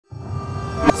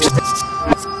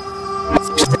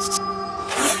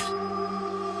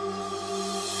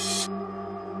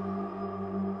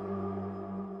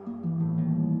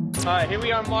Alright, here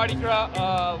we are in Mardi Gras.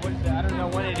 What is it? I don't know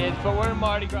when it is, but we're in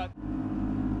Mardi Gras.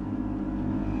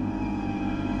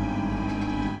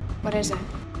 What is it?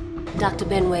 Dr.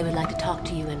 Benway would like to talk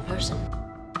to you in person.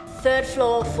 3rd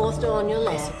floor, 4th door on your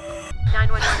left.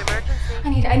 911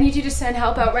 emergency. I need you to send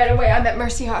help out right away. I'm at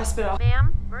Mercy Hospital.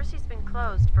 Ma'am, Mercy's been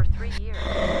closed for 3 years.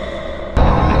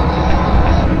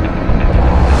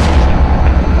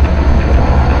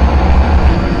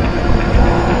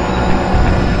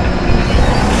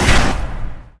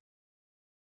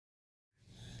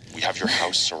 We have your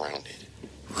house surrounded.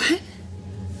 What?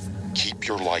 Keep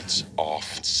your lights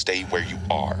off and stay where you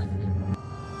are.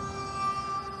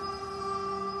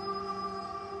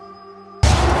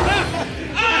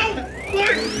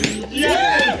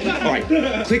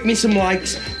 Alright, click me some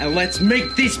likes and let's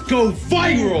make this go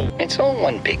viral! It's all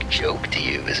one big joke to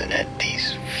you, isn't it?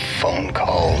 These phone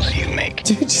calls you make.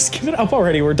 Dude, just give it up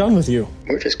already. We're done with you.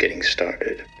 We're just getting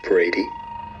started, Brady.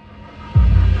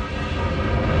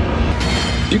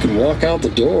 You can walk out the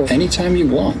door anytime you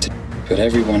want, but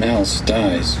everyone else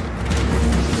dies.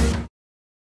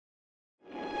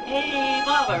 Hey,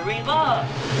 Baba, Reba!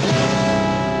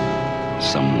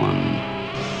 Someone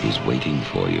is waiting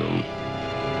for you.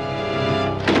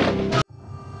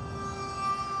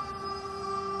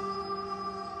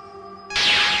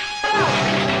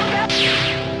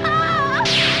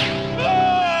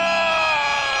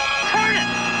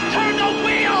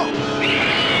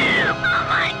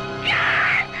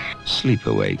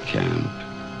 Sleepaway camp.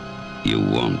 You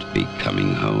won't be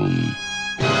coming home.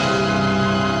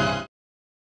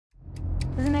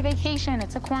 This isn't a vacation,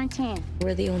 it's a quarantine.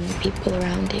 We're the only people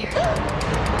around here.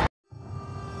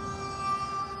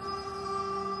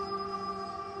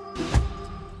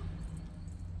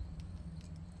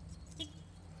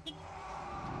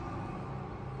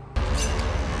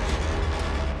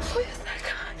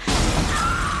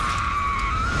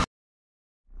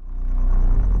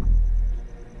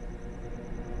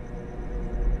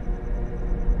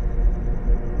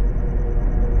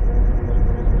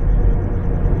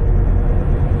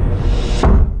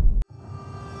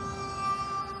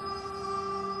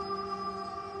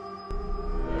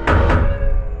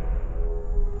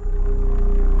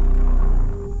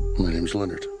 My name's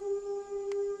Leonard.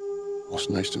 Well, it's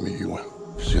nice to meet you.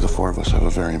 See, the 4 of us have a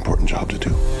very important job to do.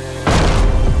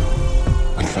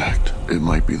 In fact, it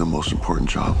might be the most important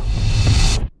job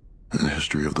in the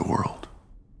history of the world.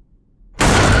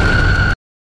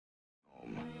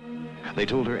 They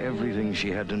told her everything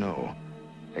she had to know,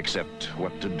 except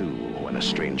what to do when a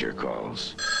stranger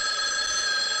calls.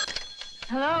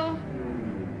 Hello?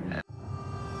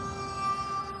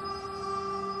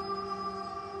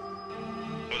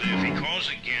 If he calls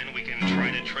again, we can try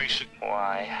to trace it.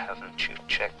 Why haven't you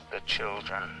checked the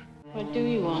children? What do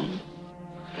you want?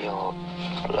 Your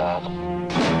blood.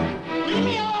 Leave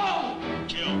me alone!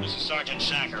 Jill, this is Sergeant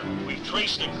Sacker. We've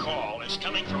traced the call. It's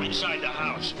coming from inside the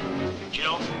house.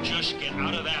 Jill, just get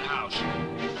out of that house.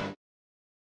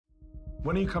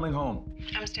 When are you coming home?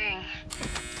 I'm staying.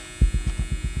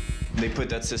 They put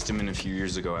that system in a few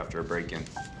years ago after a break-in.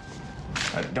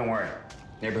 Don't worry.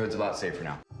 Neighborhood's a lot safer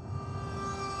now.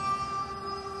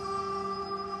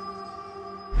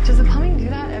 Does the plumbing do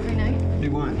that every night? Do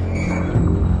what?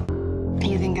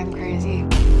 You think I'm crazy?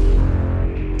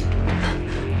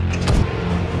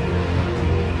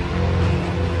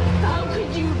 How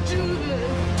could you do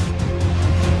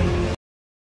this?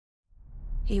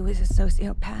 He was a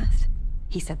sociopath.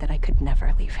 He said that I could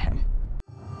never leave him.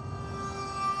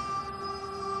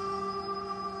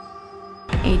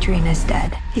 Adrian is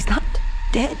dead. He's not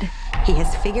dead. He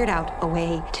has figured out a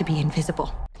way to be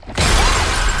invisible.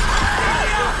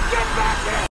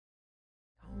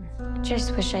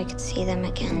 Just wish I could see them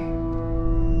again.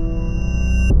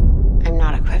 I'm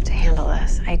not equipped to handle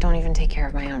this. I don't even take care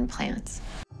of my own plants.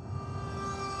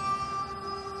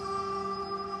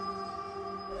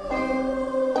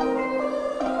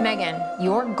 Megan,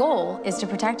 your goal is to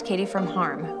protect Katie from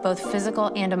harm, both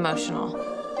physical and emotional.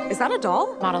 Is that a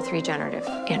doll? Model 3 generative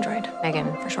android.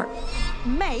 Megan, for short.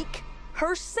 Make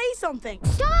her say something.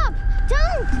 Stop!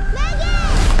 Don't!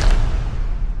 Megan!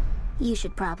 You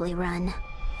should probably run.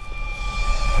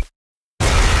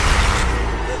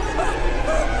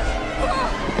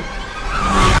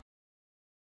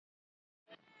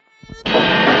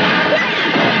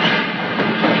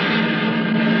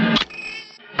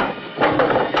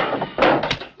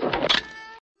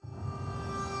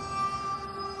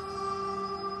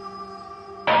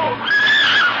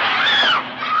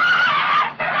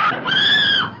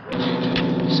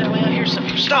 Sally, I hear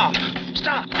something. Stop!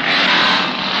 Stop!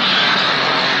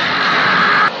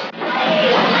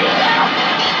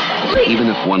 Even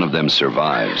if one of them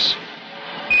survives,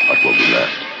 what will be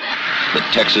left? The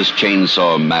Texas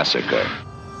Chainsaw Massacre.